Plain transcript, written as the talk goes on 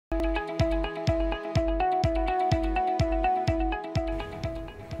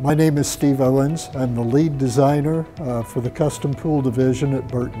My name is Steve Owens. I'm the lead designer for the custom pool division at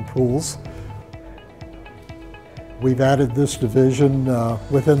Burton Pools. We've added this division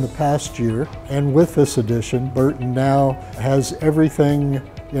within the past year, and with this addition, Burton now has everything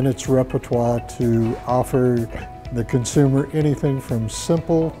in its repertoire to offer the consumer anything from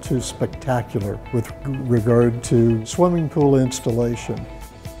simple to spectacular with regard to swimming pool installation.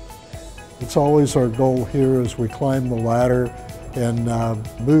 It's always our goal here as we climb the ladder and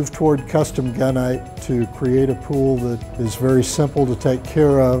move toward custom gunite to create a pool that is very simple to take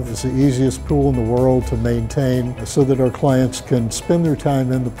care of. It's the easiest pool in the world to maintain so that our clients can spend their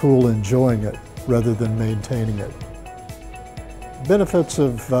time in the pool enjoying it rather than maintaining it. Benefits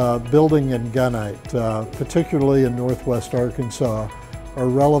of building in gunite, particularly in Northwest Arkansas, are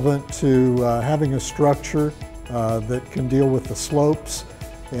relevant to having a structure that can deal with the slopes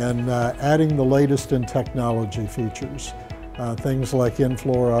and adding the latest in technology features. Things like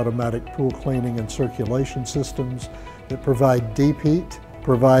in-floor automatic pool cleaning and circulation systems that provide deep heat,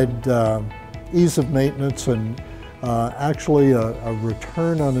 provide ease of maintenance, and actually a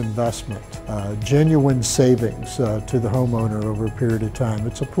return on investment, genuine savings to the homeowner over a period of time.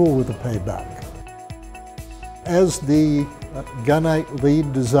 It's a pool with a payback. As the Gunite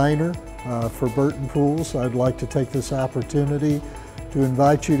lead designer for Burton Pools, I'd like to take this opportunity to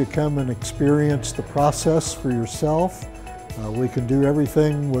invite you to come and experience the process for yourself. We can do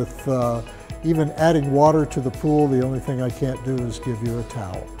everything with even adding water to the pool. The only thing I can't do is give you a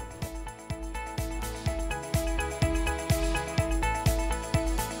towel.